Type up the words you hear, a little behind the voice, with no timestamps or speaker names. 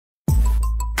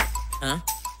Huh?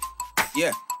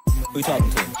 Yeah. Who you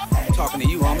talking to? I'm talking to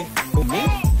you, homie. Who, me?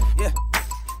 Yeah.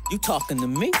 You talking to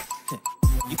me?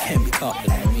 You can't be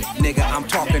talking to me. Nigga, I'm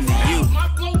talking to you.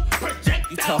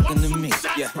 You talking to me?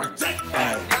 Yeah. Alright.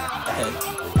 Okay.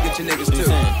 Get your niggas What you too.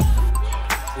 saying?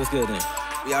 What's good then?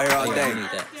 We out here all Yeah, day. we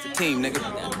need that. It's a team, nigga.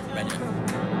 Right now.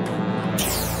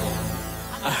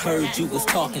 I heard you was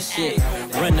talking shit.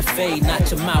 Run the fade, not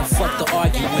your mouth. Fuck the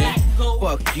argument.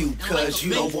 Fuck you, cuz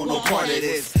you don't want no part of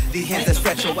this. The hands that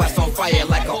set your ass on fire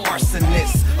like an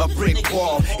arsonist. A brick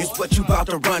wall is what you about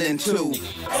to run into.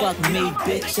 Fuck me,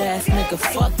 bitch ass nigga.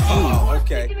 Fuck you. Oh,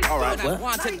 okay. Alright.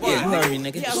 What? Yeah, you heard me,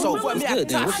 nigga. So, what's good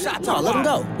then? No, let him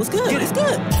go. What's good? What's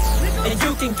good? And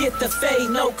you can get the fade,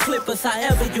 no clippers,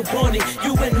 however you want it.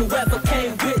 You and whoever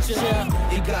came with you.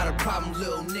 You got a problem,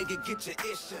 little nigga, get your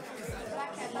issue.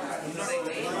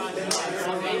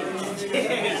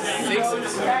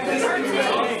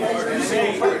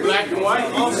 Black and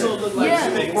white also look like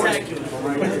spectacular.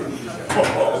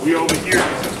 Oh, we over here.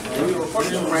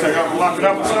 Check out, lock it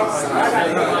up or something.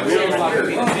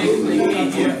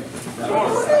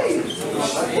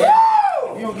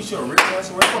 You don't get your wristwatch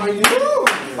and work on you.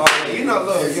 Oh, you know,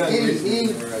 look,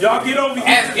 Y'all get over here.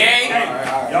 Ass gang.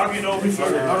 Y'all get over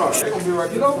here. Hold on, they gonna be right.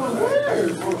 Get over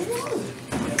where?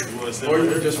 Or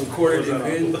you just recorded it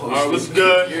in. Alright, what's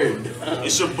good?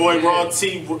 It's your boy Raw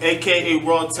T, aka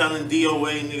Raw Talent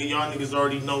DOA, nigga. Y'all niggas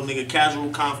already know, nigga. Casual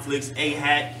Conflicts,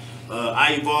 A-Hat,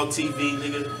 iEvolve TV,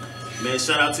 nigga. Man,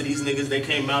 shout out to these niggas. They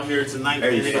came out here tonight,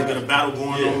 man. They got a battle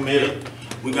going on, man.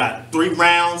 We got 3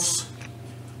 rounds.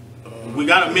 We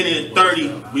got a minute and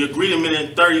 30. We agreed a minute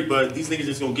and 30, but these niggas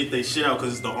just gonna get their shit out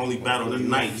because it's the only battle of the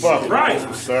night. Fuck right,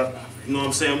 what's up? You know what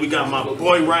I'm saying? We got my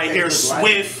boy right here,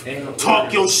 Swift.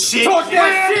 Talk your shit. Talk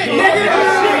that shit, nigga.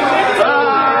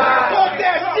 Talk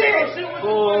that shit.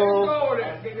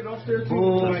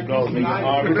 Let's go,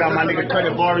 nigga. We got my nigga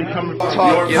Cutavarri coming.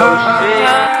 Talk your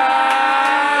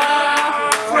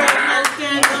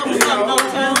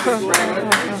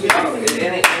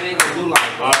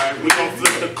Alright, we gonna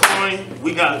flip the coin. We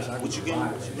got what you getting?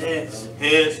 Heads,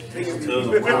 tails,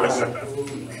 of course.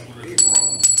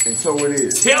 And so it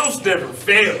is. Tails never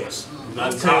fails.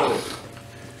 Not tails.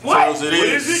 What? Tails it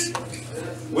is.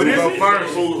 What is it? Who go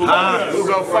first? Who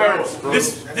go first?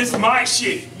 This my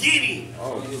shit. Get it.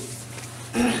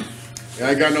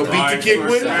 I ain't got no beat to kick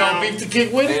with it. No beat to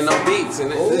kick with it. Ain't no beats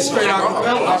in it. This straight out the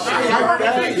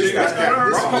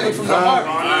coming from the heart.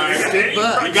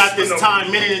 We got this time,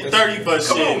 minute and 30, but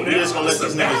shit, we just gonna let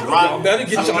these niggas rock. Better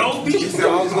get your beats.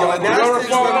 Whoever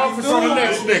falling off is on the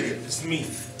next nigga. It's me.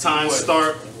 Time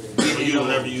start. You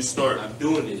whenever you start. I'm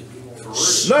doing it.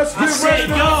 Let's get ready to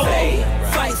go.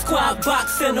 Fight squad,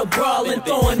 boxing, a brawling,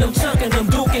 throwing them, chunking them,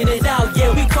 duking it out.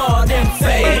 Yeah, we call them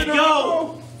fade. Hey,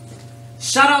 yo!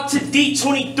 Shout out to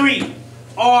D23.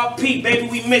 RP, baby,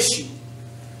 we miss you.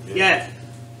 Yeah.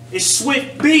 It's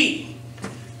Swift B.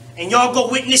 And y'all go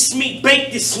witness me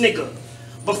bake this nigga.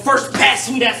 But first, pass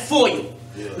me that foil.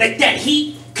 Let that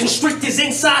heat constrict his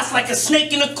insides like a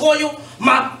snake in a coil.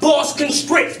 My balls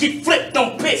constrict, get flipped,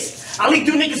 don't piss. I leave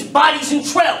you niggas' bodies in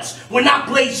trails. When I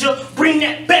blaze ya, bring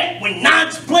that back. When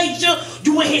nines blaze ya,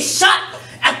 you will hit shot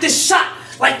after shot.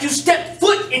 Like you stepped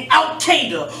foot in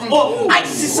Al-Qaeda or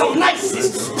ISIS, I'm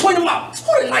nicest. Point them out,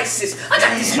 who the nicest? I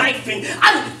got this knife in,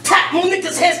 I done tap more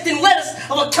niggas' heads than letters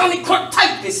of a county clerk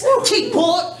typist.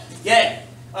 Keyboard, yeah,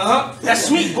 that's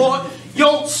me, boy.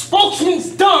 Yo,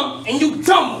 spokesman's dumb and you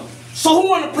dumber. So who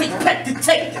wanna play pet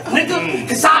detective, nigga?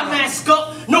 Cause I mask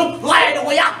up, no lie the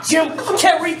way I Jim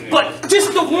Carrey, but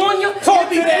just to warn you, talk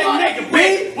to that nigga,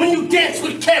 bitch, when you dance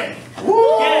with Carrie.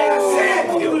 Yeah,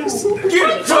 get it,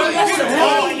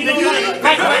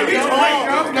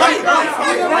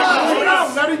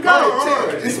 Let it go.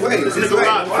 This way.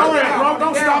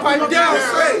 Don't stop him down.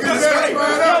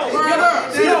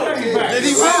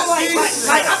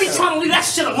 Like, I be trying to leave that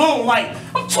shit alone. Like,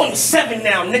 I'm 27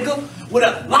 now, nigga, with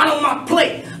a lot on my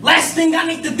plate. Last thing I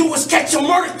need to do is catch a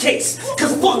murder case.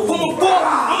 Cause fuck from above,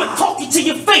 I'ma talk you to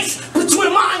your face. Put you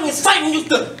in my iron sight and use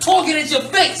the target at your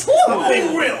face. I've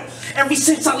been real. Ever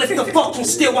since I left the fucking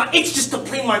steel, I itch just to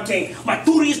play my game. My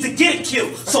duty is to get a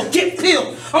kill, so get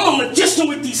peeled. I'm a magician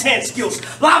with these hand skills.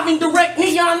 Live and direct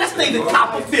neon, that's David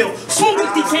Copperfield. Smooth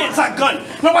with these hands I gun.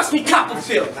 Now watch me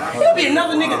Copperfield. There'll be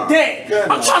another nigga dead.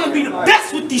 I'm trying to be the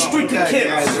best with these streaky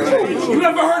kills. You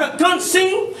ever heard a gun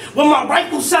sing? When my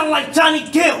rifle sound like Johnny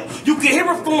Gill. You can hear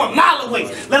it from a mile away,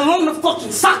 let alone the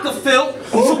fucking soccer field.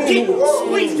 So get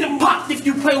squeezed and popped if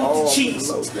you play with the cheese.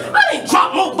 I didn't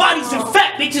drop more bodies than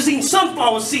fat bitches eating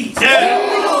sunflower seeds. Yeah.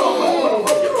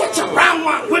 You get your round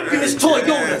one whip in this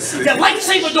Toyota. That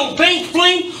lightsaber don't bang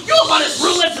flame. You about as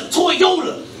real as a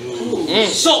Toyota.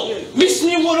 So, mix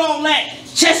me with all that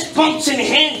chest bumps and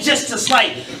hand gestures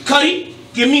like, Cuddy,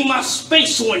 give me my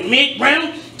space on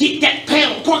mid-round. Get that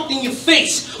pound parked in your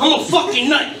face. I'm a fucking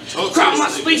nut. Crowd my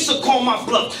space or call my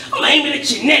bluff. I'm aiming at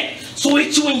your neck, so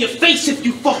hit you in your face if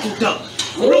you fucking duck.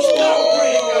 Real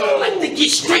I like to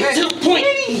get straight to the point.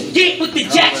 Get with the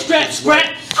jackstrap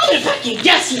scrap. I've been packing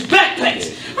gas in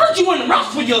backpacks. Heard you in the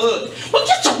route for your hood. Well,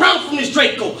 get your round from this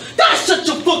Draco. That's such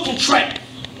a fucking trap.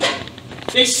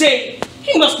 They say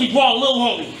he must be raw, little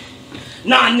homie.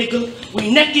 Nah, nigga, we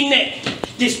neck and neck.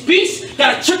 This beast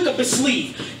got a trick up his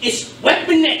sleeve. It's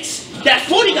Weapon X. That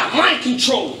 40 got mind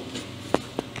control.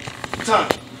 Time.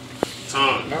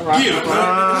 Time. All right. Yeah.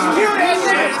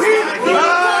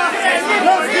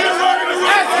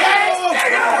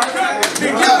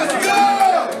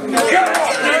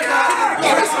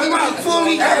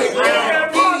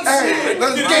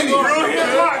 Let's get it.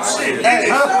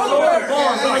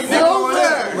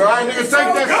 Right, nigga, take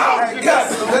that out.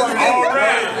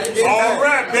 All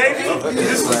right, baby.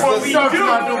 This is what we do.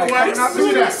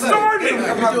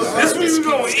 This is what we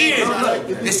gonna end.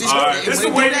 This is the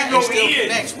way we gonna end.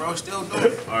 Next, bro. Still do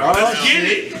it. All right, let's get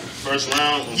it. First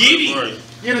round.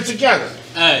 Get it together.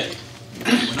 Hey,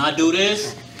 when I do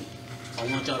this, I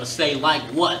want y'all to say like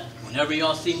what. Whenever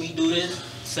y'all see me do this,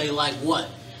 say like what.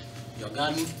 Y'all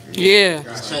got me? Yeah.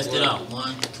 Let's test it out.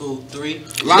 1, 2, 3.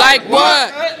 Like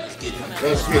what? Let's get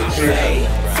it.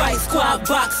 Fight squad,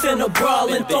 boxing, a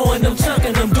brawling, throwing them,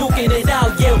 chunking them, duking it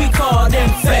out. Yeah, we call them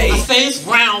I fade. say it's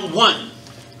round 1.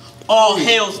 All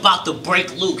hell's about to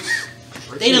break loose.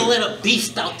 They done let a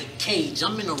beast out the cage.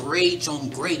 I'm in a rage on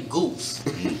Grey Goose.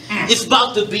 It's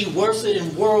about to be worse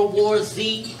than World War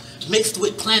Z mixed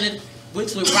with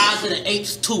Rise of the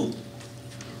Apes 2.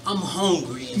 I'm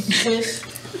hungry and pissed.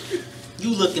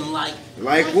 You looking like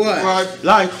Like what?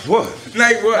 Like what?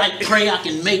 Like what? like pray I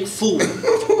can make food.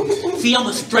 See, I'm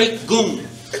a straight goon.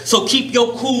 So keep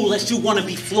your cool lest you want to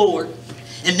be floored.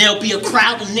 And there'll be a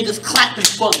crowd of niggas clapping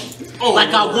for me. Like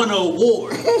I won an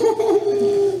award.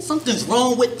 Something's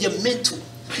wrong with your mental.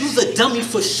 You's a dummy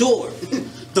for sure.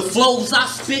 The flows I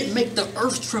spit make the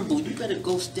earth tremble. You better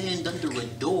go stand under a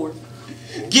door.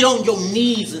 Get on your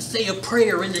knees and say a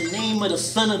prayer in the name of the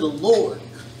Son of the Lord.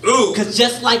 Cause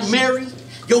just like Mary,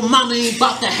 your mama ain't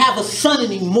about to have a son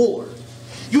anymore.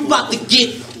 You about to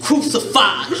get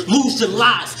crucified, lose your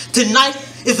lives. Tonight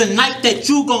is a night that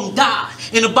you gonna die.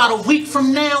 In about a week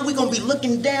from now, we gonna be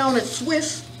looking down at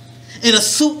Swiss in a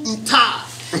suit and tie.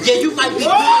 Yeah, you might be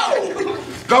good.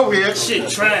 Go ahead.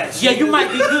 Shit trash. Yeah, you might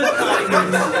be good.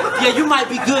 Yeah, you might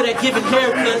be good at giving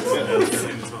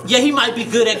haircuts. Yeah, he might be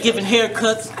good at giving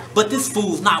haircuts, but this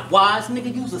fool's not wise.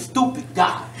 Nigga, you's a stupid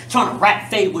guy. Trying to rap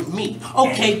fade with me.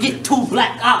 Okay, get 2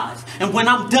 black eyes. And when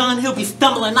I'm done, he'll be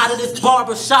stumbling out of this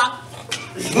barber shop.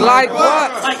 Like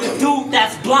what? Like a dude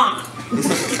that's blind.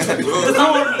 Cause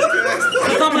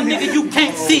I'm a nigga you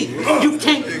can't see, you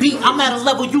can't beat. I'm at a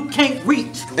level you can't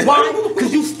reach. Why?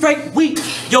 Cause you straight weak.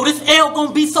 Yo, this L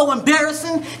gonna be so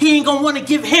embarrassing, he ain't gonna wanna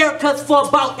give haircuts for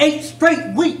about 8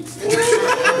 straight weeks.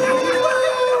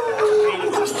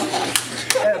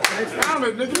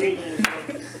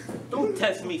 Don't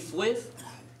test me, Swiss.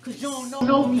 Cause you don't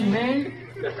know me, man.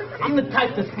 I'm the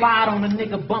type to slide on a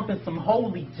nigga bumping some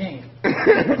holy jam.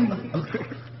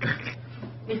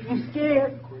 If you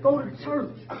scared, go to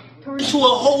church. Turn into a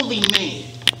holy man.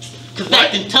 Cause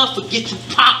acting tough will get you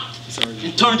popped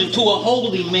and turned into a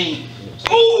holy man.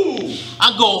 Ooh!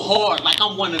 I go hard like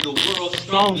I'm one of the world's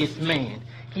strongest man.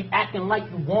 Keep acting like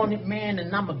you wanted, man,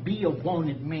 and I'ma be a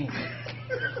wanted man.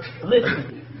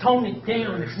 Listen, tone it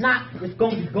down. If not, it's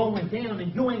gonna be going down,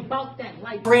 and you ain't about that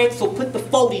light bread, so put the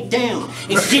 40 down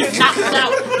and get knocked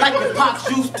out like your pops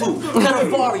used to.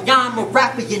 Cutavarri, I'm a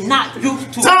rapper you're not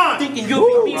used to. Time! Thinking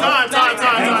you'll be Time.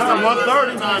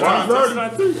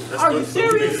 1:30. Are you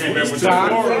serious?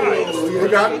 You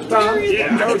got it. Time.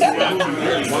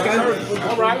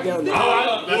 All right.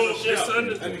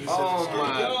 Oh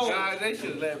my God, they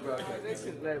should let broadcast. They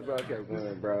should let broadcast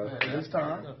win, bro. It's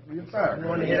time. It's time. I'm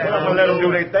gonna let them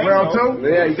do their thing. Round 2?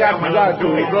 Yeah, you got to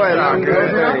do it. Go ahead, You say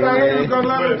you're gonna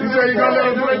let them do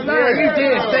their thing. Yeah, you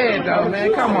did say it though,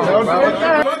 man. Come on, bro.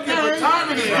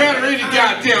 Timing is better any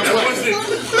goddamn way.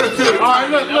 All right,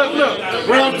 look.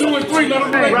 Round 2 and 3, let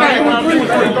them do their thing.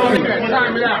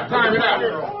 Time it out.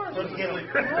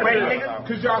 Wait, nigga,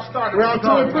 cause y'all started. Round 2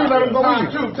 and 3, let them go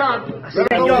in. Time. Let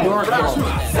them go.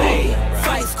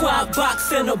 Fight squad,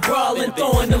 boxing, a brawling,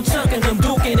 throwing them, chunking them,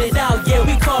 duking it out. Yeah,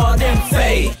 we call them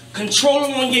fade. Control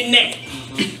on your neck.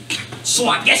 So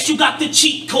I guess you got the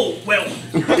cheat code. Well,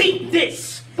 beat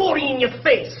this. 40 in your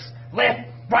face. Left,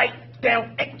 right,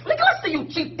 down. Hey, let's see you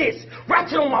cheat this.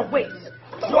 Ratchet on my waist.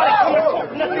 That's why they come and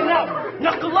talk nothing else.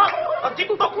 Knuckle up or get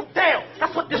knuckled down.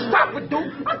 That's what this rapper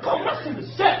do. I call myself the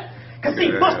chef. Cause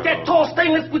he bust that tall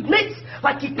stainless with mix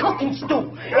like he cooking stew.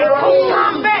 And come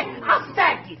time back, I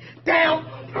stack it. Down,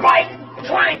 right,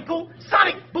 triangle,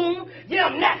 sonic boom. Yeah,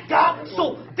 I'm that guy.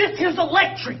 So this here's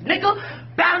electric, nigga.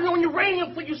 Battling on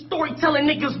uranium for you storytelling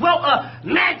niggas. Well,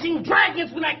 Imagine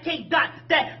Dragons when I Kae Jae.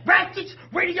 That ratchet,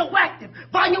 radioactive.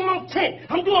 Volume on 10.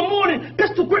 I'm doing more than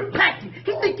pistol grip packing.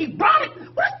 He think he brought it?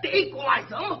 What's the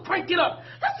equalizer? I'm gonna crank it up.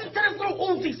 Listen to this little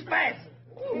Uzi spaz.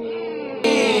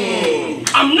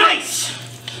 I'm nice.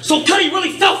 So Cuddy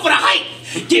really fell for the hype.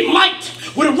 Get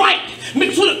mic'd with a right.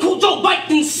 Mixed with a Cujo bite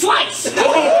and slice. Good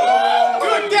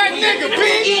that nigga,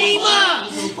 bitch. Eat him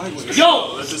up.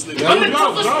 Yo, I'm the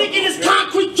toughest nigga in this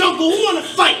concrete jungle. Who wanna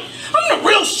fight? I'm the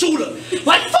real shooter.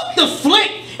 Like, fuck the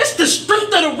flick. It's the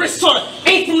strength of the wrist, sort of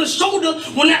aim from the shoulder.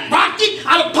 When that rocket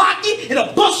out of pocket,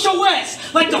 it'll bust your ass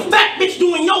like a fat bitch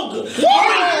doing yoga.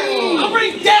 I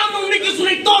bring down them niggas when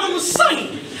they thought it was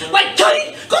sunny. Like,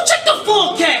 Cuddy, go check the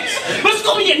forecast. But it's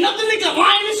gonna be another nigga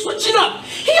lying and switching up.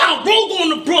 He out rogue on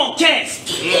the broadcast.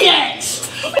 He asks,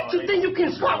 what you think you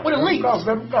can swap with a lead? Let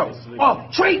him go. Or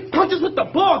trade punches with the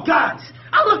ball gods.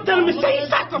 I looked at him and say he's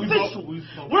sacrificial.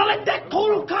 When I let that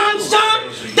total con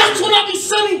shine, that's when I be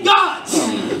selling gods.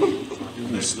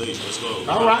 Let's go.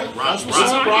 All right. Rock. Go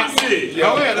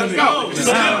ahead, let's go.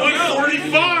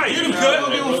 145. Get him, cut.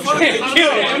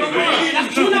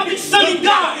 That's when I be selling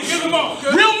gods.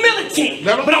 Real militant.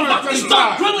 But I'm about to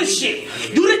start grilling shit.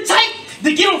 Do the tape,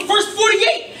 then get on first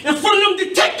 48 in front of them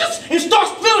detectives and start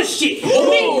spilling shit.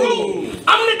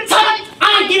 I'm the type, I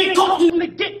ain't getting caught from the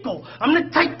get-go. I'm the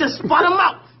type to spot them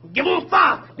out. Give them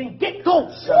 5, then get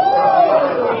ghosts. Get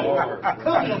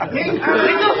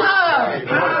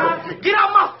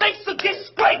out my face or get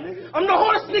scraped. I'm the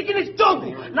hardest nigga in this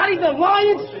jungle. Not even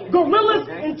lions, gorillas,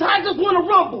 and tigers want to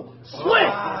rumble.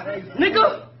 Swift,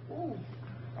 nigga.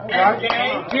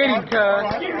 Get him, cuz.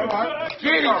 Get him, cuz.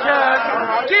 Get him,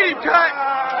 cuz. You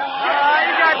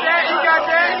got that.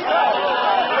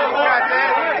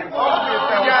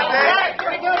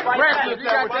 Wrestler, you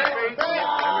got that.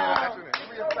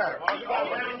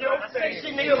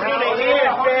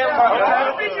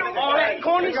 All that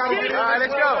corny shit. All right,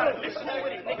 let's go.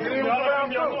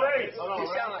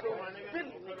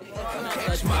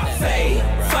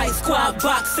 Fight squad,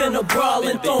 boxing, a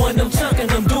brawling, throwing them, chunking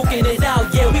them, duking it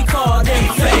out. Yeah, we call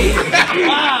them fade.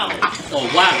 Wow. Oh,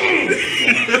 wow.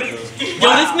 Yo,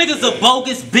 this nigga's a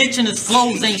bogus bitch and his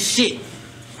flows ain't shit.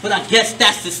 But I guess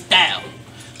that's his style.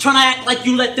 Trying to act like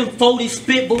you let them 40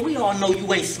 spit, but we all know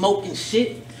you ain't smoking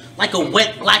shit. Like a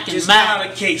wet, black and mild. Not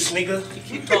a case, nigga. You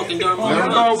keep talking during my Let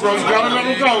him go, bro. You gotta let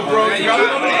him go, bro. You gotta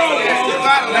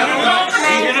let him go,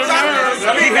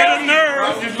 bro. He hit a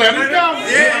nerve. Just let him go.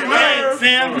 Yeah,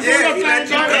 Sam. If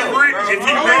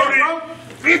you wrote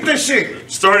it, Beat this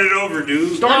shit. start it over, dude.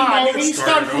 He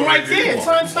started from right there.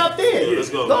 Time stop there. Let's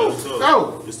go.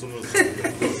 Go.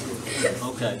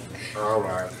 Okay. All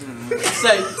right. I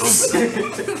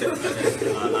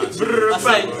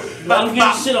say, I'm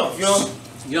getting shit off,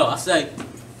 yo. I say,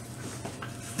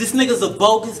 this nigga's a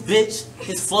bogus bitch,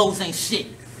 his flows ain't shit.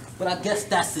 But I guess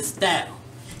that's his style.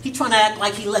 He trying to act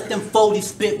like he let them 40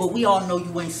 spit, but we all know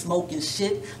you ain't smoking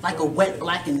shit. Like a wet,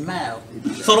 black and mild.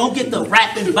 So don't get the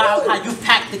rapping about how you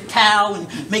pack the cow and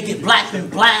make it black and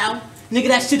blow. Nigga,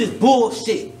 that shit is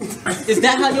bullshit. Is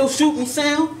that how your shooting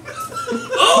sound?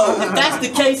 If that's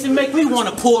the case, it make me want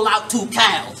to pull out 2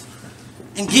 cows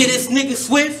and get this nigga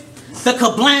Swift, the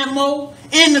kablamo,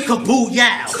 and the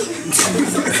kabooyow.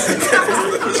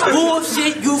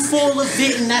 Bullshit, you full of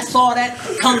it, and that's all that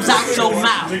comes out your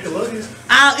mouth.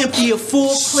 I'll empty a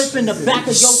full clip in the back of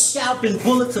your scalp, and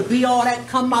bullets will be all that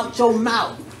come out your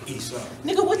mouth.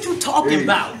 Nigga, what you talking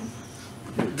about?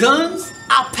 Guns?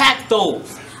 I'll pack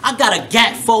those. I got a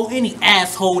gat for any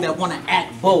asshole that wanna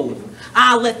act bold.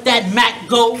 I'll let that Mac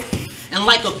go, and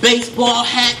like a baseball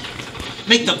hat,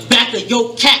 make the back of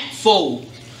your cat fold.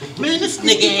 Man, this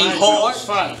nigga ain't hard.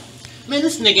 Man,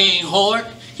 this nigga ain't hard.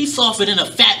 He's softer than a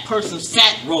fat person's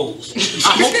fat rolls.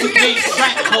 I hope you ain't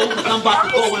crack cold, because I'm about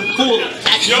to go and pull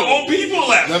it. Yo, old people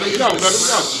left. Let him go.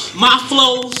 My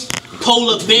flows,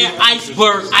 polar bear,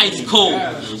 iceberg, ice cold.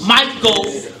 Might go,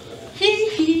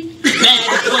 hee. Bad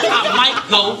is what I might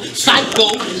go.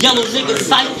 Psycho, yellow nigga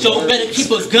psycho. Better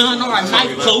keep a gun or a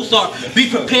knife close, or be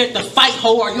prepared to fight,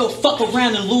 ho, or you'll fuck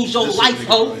around and lose your life,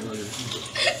 ho.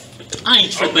 I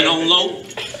ain't tripping on low.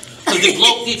 Cause if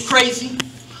low get crazy,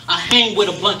 I hang with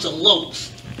a bunch of lokes.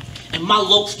 And my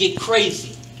lokes get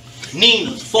crazy.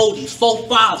 Ninas, 40s,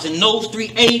 45s, and those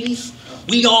 380s.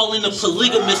 We all in a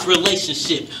polygamous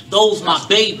relationship. Those my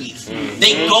babies.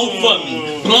 They go for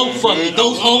me, blow for me.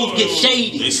 Those hoes get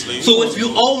shady. So if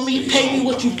you owe me, pay me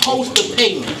what you supposed to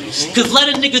pay me. Cause let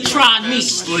a nigga try me,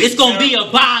 it's gonna be a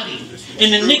body.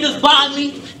 And the niggas buy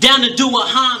me, down to do a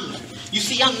homie. You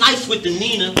see, I'm nice with the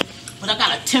Nina, but I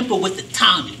got a temper with the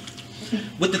Tommy.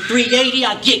 With the 380,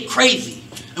 I get crazy.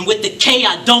 And with the K,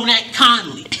 I don't act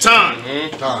kindly. Time.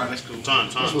 That's cool. Time.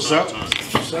 That's what's up.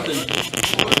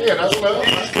 Yeah, that's love.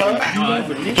 That's love.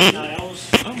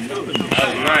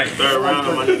 Nice. Third round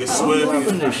of my nigga Swift.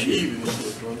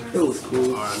 It was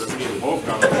cool. Alright, let's get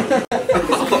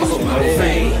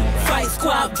Fade. Fight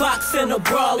squad boxing, a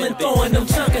brawling, throwing them,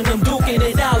 chunking them, duking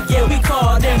it out. Yeah, we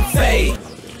call them fade.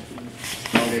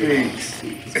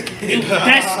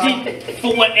 Invested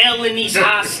for an L in these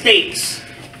high stakes.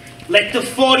 Let the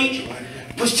 40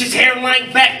 push his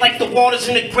hairline back like the waters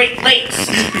in the Great Lakes.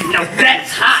 Now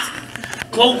that's hot.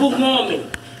 Global warming.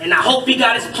 And I hope he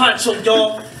got his poncho,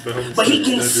 y'all. But he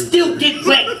can still get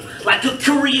wet like a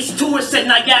curious tourist at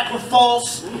Niagara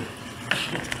Falls.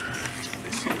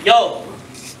 Yo.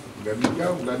 Let me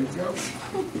go. Let me go.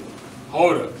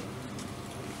 Hold up.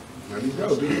 Let me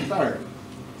go. Do your third.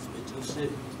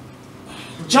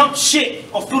 Jump shit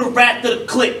or through the raft of the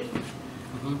clip.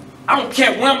 I don't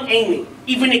care where I'm aiming.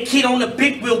 Even the kid on the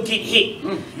big wheel get hit.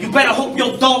 You better hope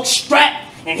your dog's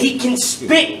strapped and he can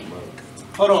spit.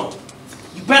 Hold on.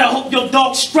 You better hope your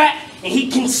dog's strapped and he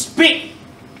can spit.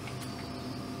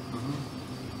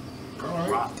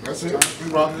 Alright, that's it.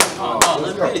 We rock it.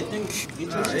 Let's get it.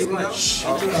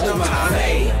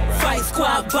 Fight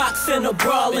squad boxing, a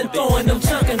brawling, throwing them,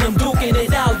 chunking them, duking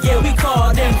it out. Yeah, we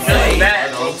call them fade.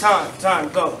 Time,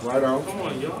 go. Right on. Come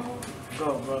on, y'all.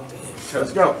 Go, bro.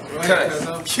 Let's go.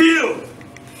 Kill.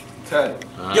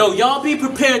 Yo, y'all be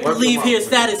prepared to leave here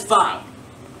satisfied.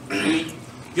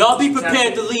 Y'all be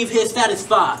prepared to leave here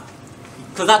satisfied.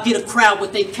 Cause I get a crowd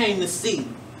what they came to see.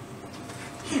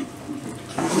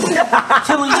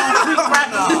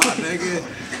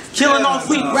 Killing off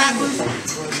weak rappers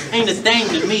ain't a thing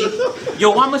to me.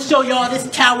 Yo, I'ma show y'all this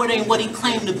coward ain't what he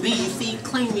claimed to be. You see, he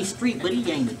claimed me street, but he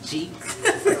ain't a G.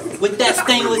 With that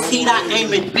stainless heat, I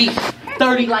aim at beef.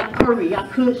 30 like Curry, I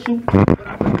could shoot, but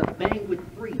I rather bang with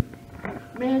 3.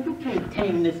 Man, you can't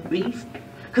tame this beast.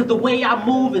 Cause the way I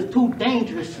move is too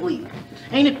dangerously.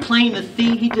 Ain't it plain to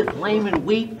see he just lame and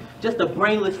weak? Just a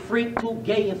brainless freak, too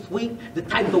gay and sweet. The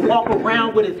type to walk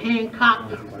around with his hand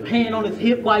cocked, hand on his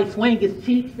hip while he swing his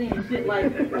cheeks, saying shit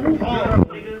like,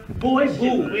 boy,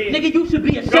 boo. Nigga, you should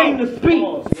be ashamed to speak.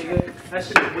 That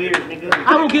shit weird, nigga.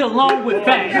 I don't get along with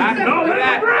facts.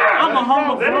 I'm a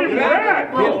homophobe.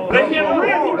 Let him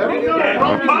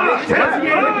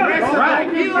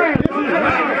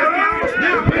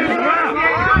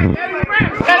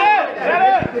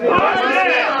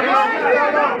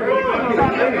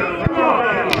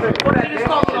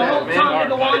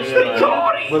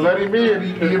Well, let him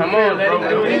in. Come on, let him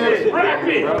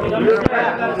in.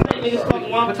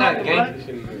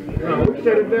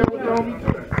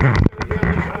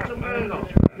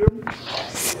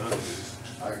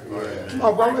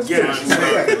 Oh, bro, let's get it.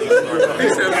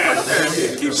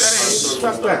 Keep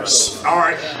that in. All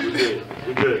right.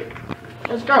 We're good.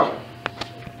 Let's go.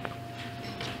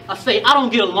 I say I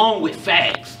don't get along with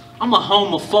fags. I'm a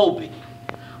homophobic.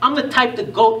 I'm the type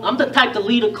to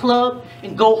lead a club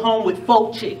and go home with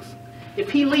 4 chicks.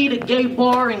 If he lead a gay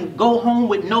bar and go home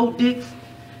with no dicks,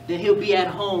 then he'll be at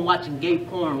home watching gay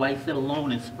porn while he sit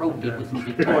alone and stroke it with some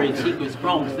Victoria's Secret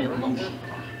strong scent lotion.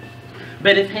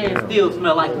 Bet his hands still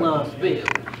smell like love spill.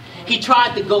 He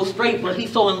tried to go straight, but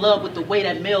he's so in love with the way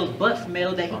that male's butt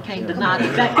smell that he can't deny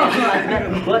the fact that he likes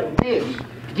nothing but tail.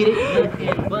 Get it?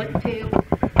 Nothing but tail.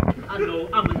 I know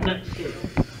I'm a nutshell.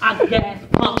 I gas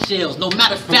pump shells, no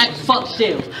matter fact, fuck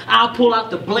shells. I'll pull out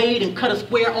the blade and cut a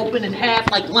square open in half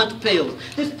like lunch pails.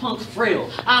 This punk's frail.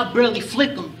 I'll barely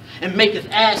flick him and make his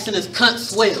ass and his cunt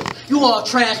swell. You all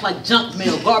trash like junk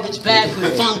mail, garbage bags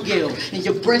with fungal, and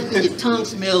your breath and your tongue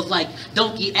smells like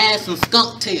donkey ass and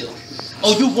skunk tail.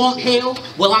 Oh, you want hell?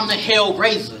 Well, I'm the hell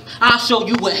raiser. I'll show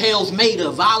you what hell's made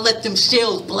of. I'll let them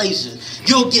shells blaze you.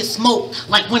 You'll get smoked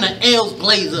like when an L's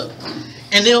blaze up.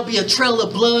 And there'll be a trail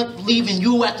of blood leaving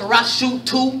you after I shoot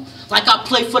too, like I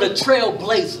play for the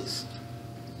Trailblazers.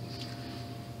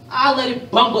 I'll let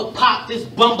it bumper pop this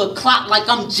bumper clock like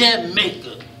I'm Jet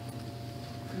Maker.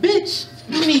 Bitch,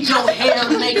 you need your hair,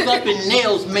 makeup, and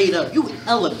nails made up. You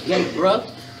hella gay, bruh.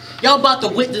 Y'all about to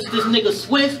witness this nigga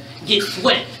Swift get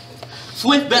sweat.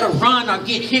 Swift better run or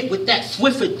get hit with that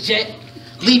Swiffer jet.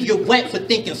 Leave you wet for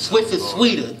thinking Swift is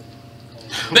sweeter.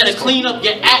 Better clean up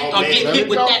your act or get hit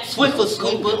with that sweeper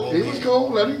sweeper. He was cool,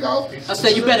 let him go. I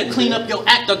said you better clean up your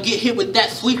act or get hit with that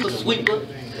sweeper sweeper.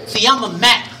 See, I'm a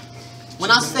Mac.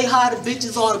 When I say hi to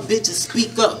bitches, all the bitches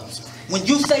speak up. When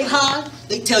you say hi,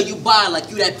 they tell you bye like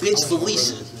you that bitch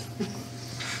Felicia.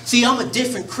 See, I'm a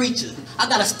different creature. I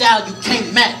got a style you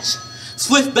can't match.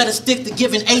 Swift better stick to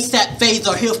giving ASAP fades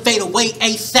or he'll fade away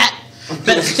ASAP.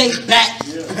 Better stay back,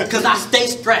 cause I stay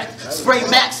strapped. Spray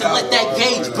max and let that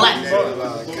gauge black.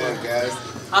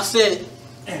 I said,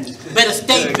 better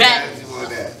stay back.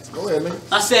 Go ahead, man.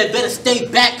 I said, better stay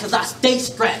back, cause I stay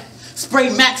strapped. Spray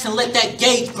max and let that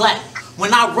gauge black.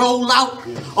 When I roll out,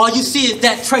 all you see is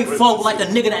that tray fold like a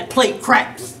nigga that played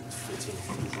craps.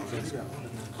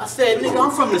 I said, nigga,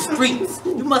 I'm from the streets.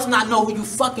 You must not know who you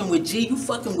fucking with, G. You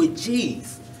fucking with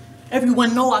G's.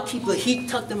 Everyone know I keep a heat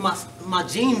tucked in my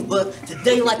jeans, but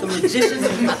today, like a magician,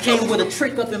 I came with a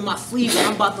trick up in my sleeve, and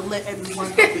I'm about to let everyone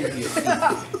up in here.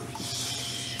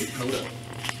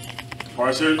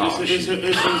 Alright, sir, it's yeah,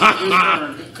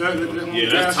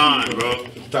 that's time, bro.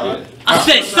 I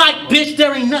said, psych, bitch,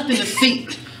 there ain't nothing to see.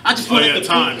 I just wanted to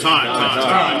time. I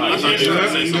thought you were gonna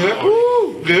say something.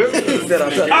 Good.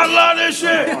 I love this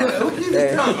shit.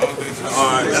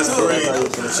 Alright, that's great.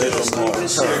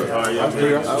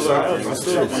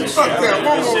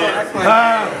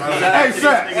 Hey,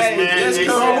 Seth.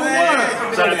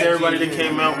 Shout out to everybody that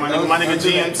came out. My nigga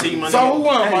GMT. So who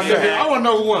won, my nigga? I want to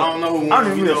know who won. I don't know who won.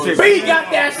 B got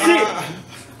that shit.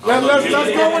 Let's go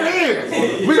in here.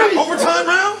 We got overtime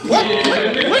round? What?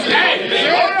 Hey,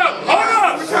 hold up.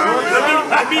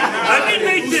 Let me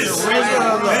make this.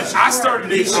 I started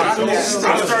this shit.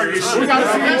 We got to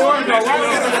see who won, though, right?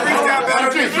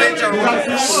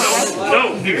 No.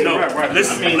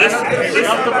 Listen. That's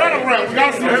the battle round. We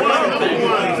got to see who won.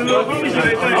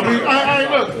 I mean, hey,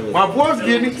 look. My boy's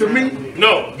getting it to me.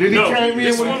 No. Then he came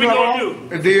in when he got off.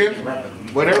 And then...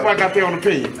 But everybody got their own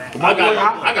opinion. I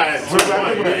got it.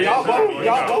 Y'all both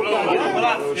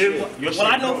Well,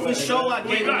 I know for sure I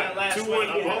gave him that last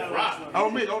 2-1. Oh,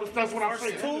 me. Oh, that's what I'm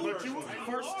saying. First two.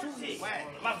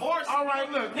 My bars. All right,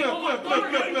 look.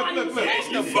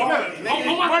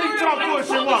 Money talk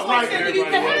bullshit walk, right?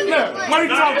 Look, money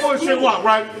talk bullshit walk,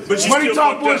 right? Money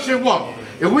talk bullshit walk.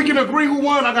 If we can agree who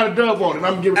won, I got a dub on it.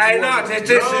 I'm giving it to you.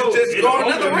 Just go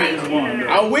another round.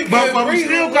 But we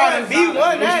still got to say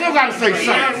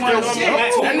something.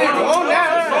 That nigga on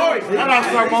that. I got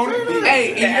something on it.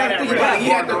 Hey, you gotta think about it. He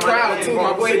had the crowd too.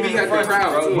 My boy B had the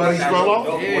crowd. But he fell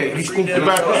off. He scooped it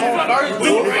back up.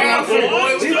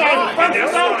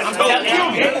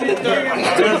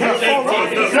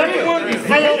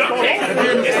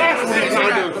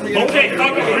 Okay,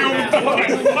 talk to him.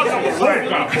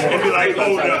 And be like,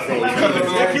 hold up.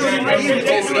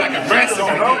 It's like aggressive.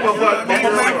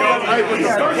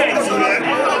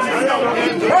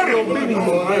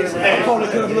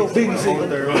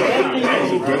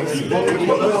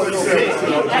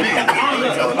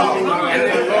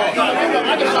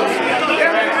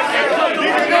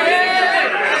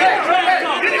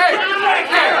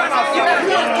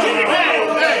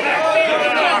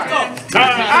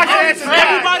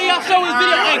 Everybody else show his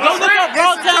video. Hey, go look up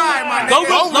Raw Talent. Go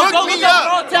look up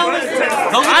Raw Talent.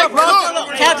 Go look up Raw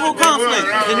Talent. Casual conflict.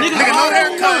 The nigga don't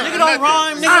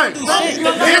rhyme. Nigga don't do shit.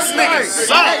 This nigga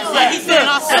sucks. He said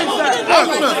I said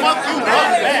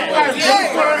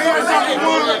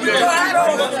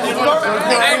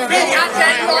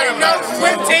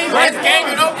Swift team, best game,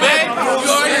 you know, babe.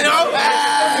 You already know.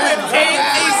 Swift team,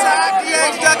 Eastside,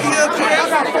 DX, Ducky Hill,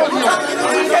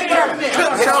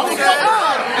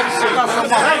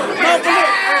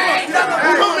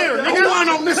 Come here, nigga. Who won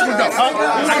on this one, though? I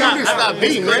got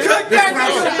beat, man.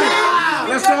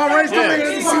 Let's all raise the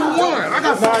nigga and see who won. I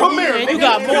got some. Come here, nigga. you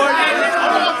got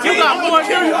more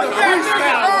than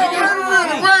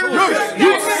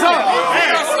You suck.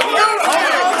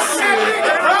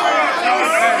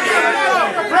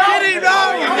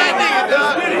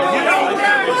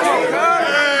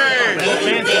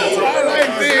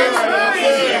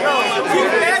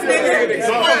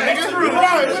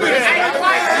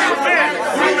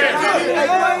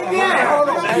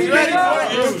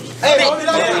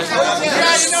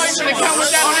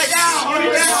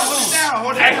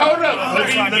 Hey, hold up.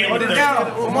 Hold it down.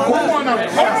 Who won on it?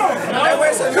 Hold on.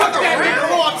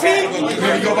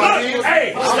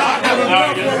 Hey, stop.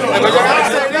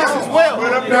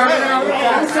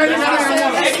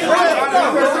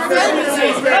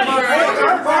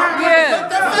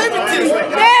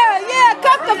 Yeah,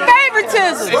 cut the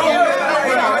favoritism.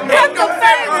 Cut the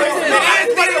favoritism.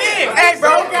 Hey,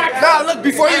 bro. Nah, look,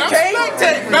 before you came,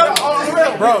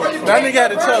 Bro, that nigga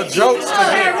had to tell jokes to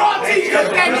me. Hey,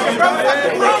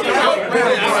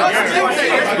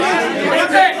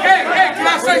 can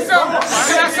I say something?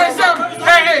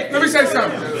 Hey, let me say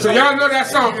something. So y'all know that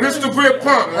song, Pistol Grip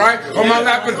Pump, right? On my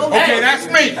lap. Okay, that's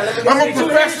me. I'm a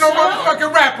professional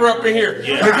motherfucking rapper up in here.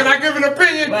 And can I give an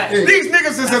opinion? These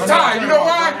niggas is a tie. You know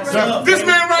why? This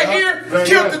man right here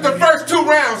killed it the first 2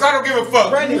 rounds. I don't give a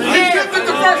fuck. He killed it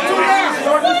the first 2 rounds.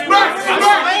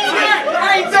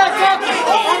 I ain't done talking.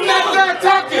 I'm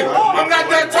not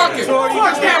done talking. This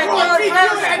man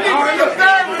the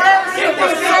third verse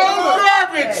was so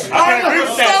garbage.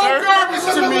 So garbage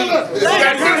to me.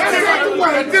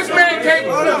 This man can't.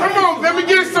 Come on, let me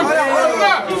get some. This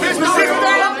man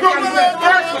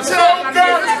was so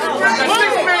garbage.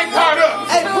 This man caught up.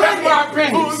 That's my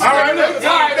opinion. All right, let's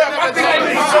tie it up. I think they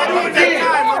need to show him again.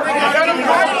 Let him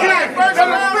go again. Let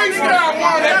him freestyle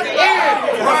one at the end.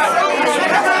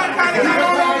 You know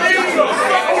what I mean?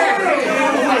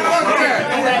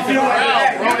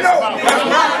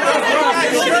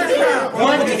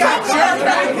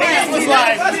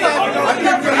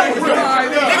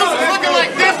 niggas was looking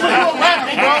like this when you were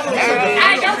laughing, bro.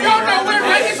 I don't know where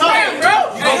right this man, bro.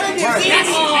 That's a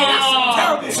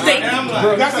terrible statement.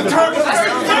 That's a terrible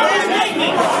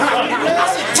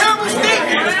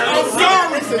statement. I'm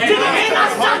sorry.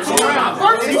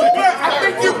 I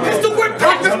think you pistol whip.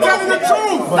 I'm just telling the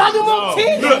truth. I'm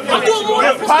doing more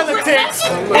than politics.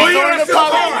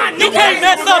 You can't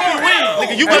mess up and win.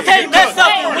 Nigga, you can't mess up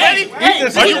and win.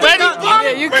 Are you ready?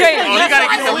 Yeah, you can't. You gotta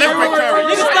get the liquor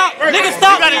courage. Nigga,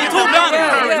 stop me in 2 battles.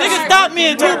 Nigga, stop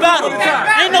me in 2 battles.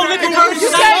 Ain't no liquor courage.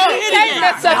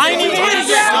 I ain't even hit it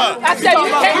yet. I said you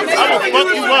can't mess up. I will fuck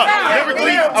you up.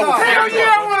 Lyrically, I will fuck Hell you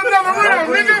yeah, I want another round,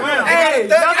 nigga. Hey,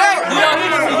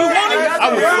 You want it? I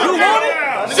will fuck you up. You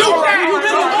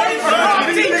really want it?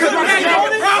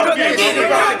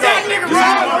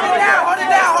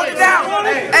 Hold it down.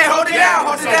 Hey, hold it down.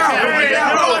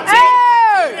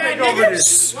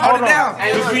 Hold it down.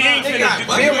 We ain't finished.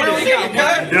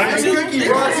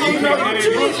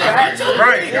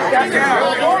 Right.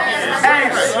 Hey,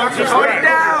 hold it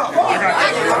down.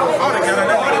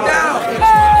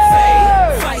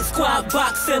 Fight squad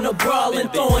boxing a brawling,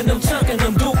 throwing them, chunking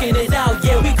them, duking it out.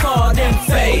 Yeah, we call them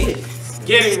fade.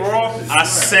 Get it, Raw. I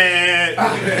said,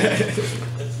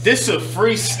 this a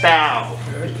freestyle.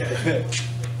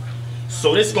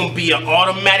 So this gonna be an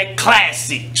automatic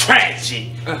classic, tragic.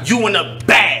 You in a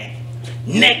bag,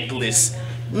 necklace.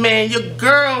 Man, your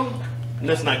girl,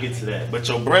 let's not get to that, but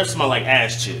your breath smell like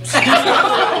ass chips.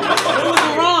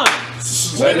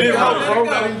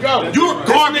 You're a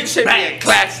garbage bag,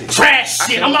 classic, trash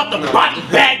shit. I'm about to body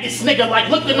bag this nigga like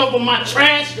looking over my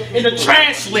trash in the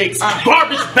trash licks.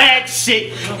 Garbage bag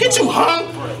shit. Get you hung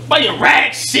by your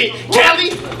rag shit.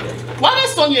 Kelly, why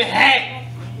that's on your hat?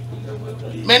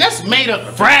 Man, that's made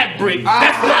of fabric.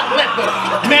 That's not leather.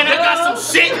 Man, I got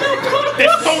some shit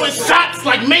that's throwing shots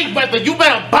like Mayweather. You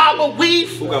better bob or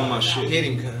weave. Who got my shit? Hit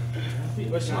him, cuz.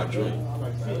 What's my drink?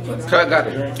 Cut got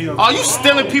it. Are you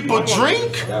stealing people's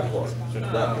drink? That part.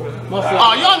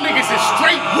 Oh, y'all niggas is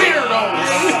straight weirdos.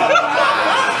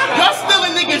 Y'all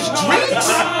stealing niggas' drinks?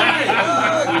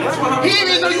 He didn't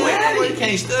even know you had it.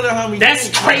 Can't steal that, homie. That's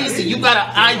crazy. You got an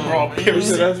eyebrow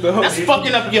piercing. That's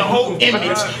fucking up your whole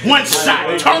image. One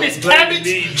shot. Turn this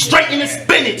cabbage straight into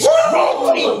spinach.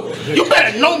 Raw team. You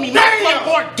better know me. Not like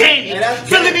organic.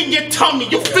 Feel it in your tummy.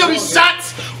 You feel these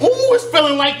shots? Ooh, it's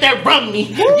feeling like that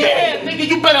rummy. Yeah, nigga,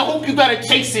 you better hope you gotta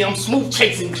chase it. I'm smooth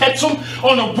chasing. Catch him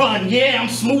on the run. Yeah, I'm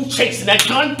smooth chasing. That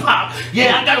gun pop.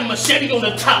 Yeah, I got a machete on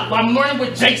the top. I'm running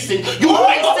with Jason. You face it?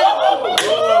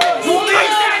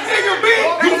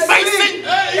 You face it?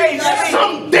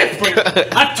 Something different.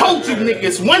 I told you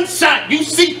niggas, one shot, you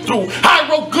see through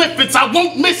hieroglyphics. I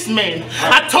won't miss, man.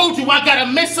 I told you I got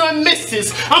a miss and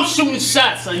misses. I'm shooting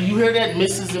shots. You hear that,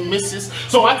 misses and misses?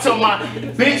 So I tell my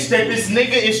bitch that this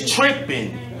nigga is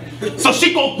tripping. So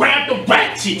she go grab the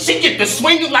ratchet. She get the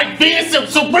swinging like Venus and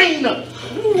Serena.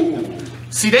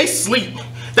 See, they sleep.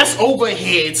 That's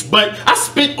overheads, but I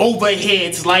spit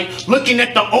overheads like looking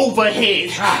at the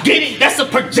overhead. Get it? That's a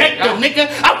projector, nigga.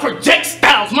 I project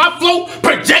styles. My flow,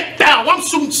 projectile. I'm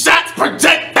shooting shots,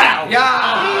 projectile.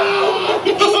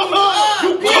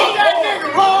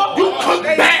 You cook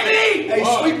bad. Hey,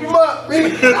 sweep him up,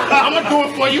 man. I'ma do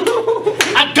it for you.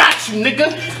 I got you,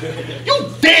 nigga. You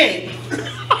dead.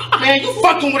 Man, you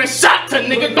fucking with a shot to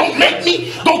nigga. Don't make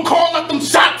me go call up them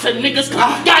shot to niggas. Cause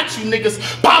I got you niggas.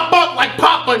 Pop up like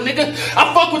Papa, nigga.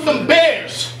 I fuck with them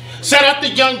bears. Shout out to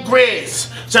Young Grizz.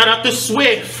 Shout out to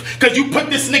Swift. Cause you put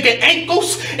this nigga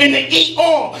ankles in the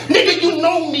ER. Nigga, you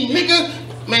know me, nigga.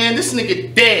 Man, this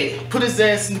nigga dead. Put his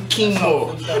ass in the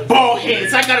chemo. Bald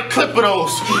heads, I got a clip of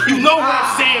those. You know what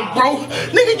I'm saying, bro?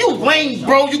 Nigga, you lame,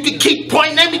 bro. You can keep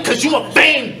pointing at me because you a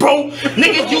fan, bro.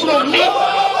 Nigga, you know me. You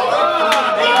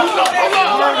know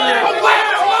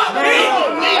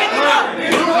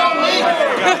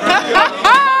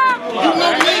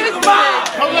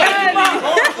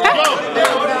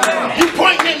you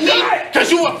pointing at me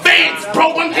because you a fans,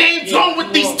 bro. I'm hands on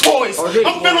with these toys.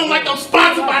 I'm feeling like I'm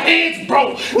sponsored by Hands,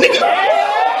 bro. Nigga.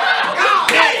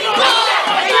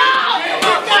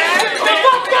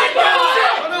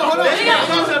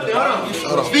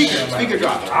 Speaker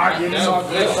drop.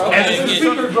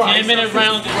 10-minute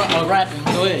round of rapping.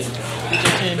 Go ahead. Get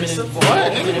your 10-minute ball.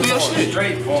 What? Nigga, do your shit.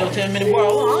 Get your 10-minute ball.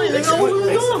 I don't even know what we was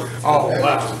doing. Oh,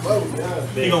 wow.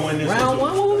 You gonna win this round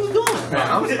one? What we was doing? Man,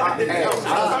 I'm what I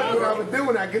was doing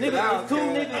when I get to the house. Two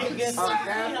niggas against when I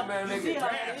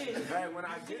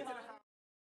get to the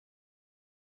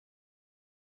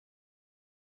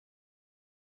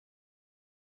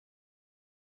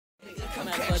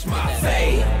Catch my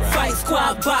fade. Fight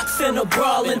squad, boxing, a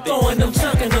brawling, throwing them,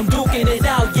 chunking them, duking it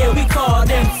out. Yeah, we call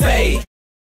them fade.